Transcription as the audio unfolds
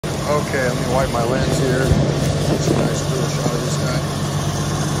Okay, let me wipe my lens here. Get you a nice clear shot of this guy.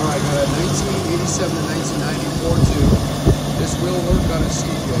 All right, got a 1987 to 1990 Ford 2. This will work on a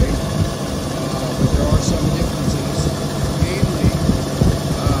CJ, but there are some differences. Mainly,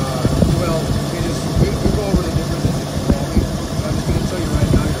 well, we'll go over the differences if you call me. But I'm just going to tell you right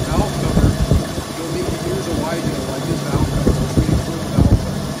now, your valve cover, you'll need to use a wide deal like this valve cover. It's really cool valve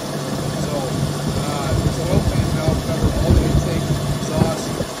cover. So, it's an oil fan valve cover, all the intake, exhaust,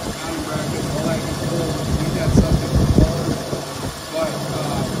 mounting brackets, all that gets pulled. You need that subject for quality. But,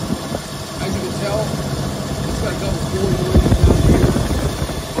 as you can tell, it's got a couple cool units down here.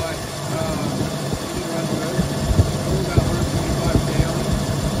 But, you need to run the road. It's only got 125 gallon.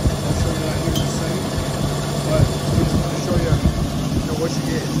 I'll show you that here in a second. But we just want to show you, what you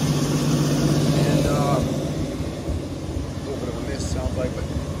get. And, a little bit of a miss sounds like, but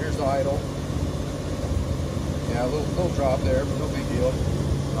here's the idle. Yeah, a little drop there, but no big deal.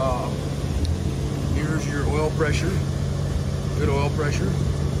 Here's your oil pressure, good oil pressure.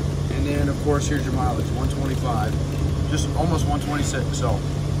 And then of course, here's your mileage, 125, just almost 126. So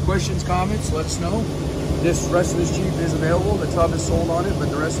questions, comments, let us know. This rest of this Jeep is available. The tub is sold on it, but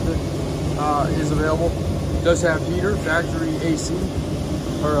the rest of it is available. It does have heater, factory AC,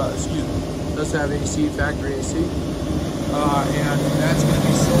 or excuse me, does have AC, factory AC. And that's going to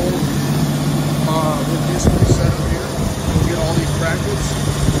be sold with this new setup here. You'll get all these brackets.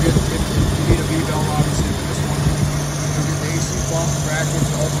 You'll get, if you need a V-belt, obviously, with this one. You'll get the AC pump,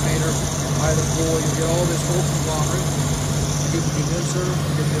 brackets, alternator, either cool. You'll get all this whole conglomerate. You get the condenser,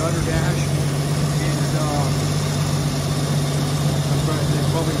 you get the under dash, and I'm trying to think,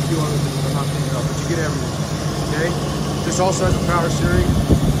 probably a few other things I'm not thinking of, but you get everything. Okay? This also has a power steering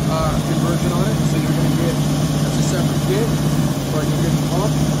conversion on it, so you're going to get, that's a separate kit, but you get the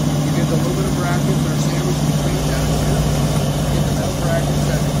pump, you get the little bit of brackets that are sandwiched between down here, you get the metal brackets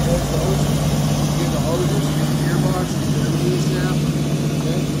that control those, you get the hoses, you get the gearbox, you get the release snap,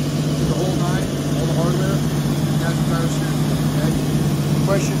 okay? You get the whole nine, all the hardware, and that's the power steering, okay?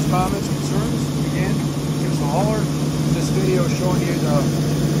 Questions, comments, concerns, again, give us a holler. This video is showing you the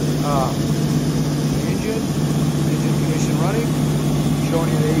engine condition running,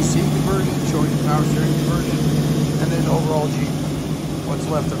 showing you the AC conversion, showing you the power steering conversion, and then overall Jeep, what's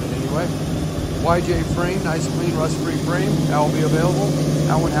left of it anyway. YJ frame, nice clean rust-free frame, that will be available.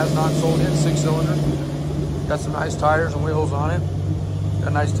 That one has not sold yet, 6-cylinder. Got some nice tires and wheels on it. Got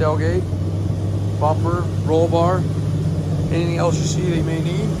a nice tailgate, bumper, roll bar, anything else you see that you may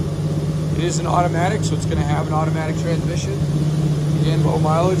need. It is an automatic, so it's going to have an automatic transmission. Again, low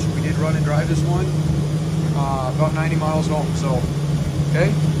mileage. We did run and drive this one, about 90 miles home. So,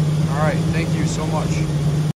 okay? All right, thank you so much.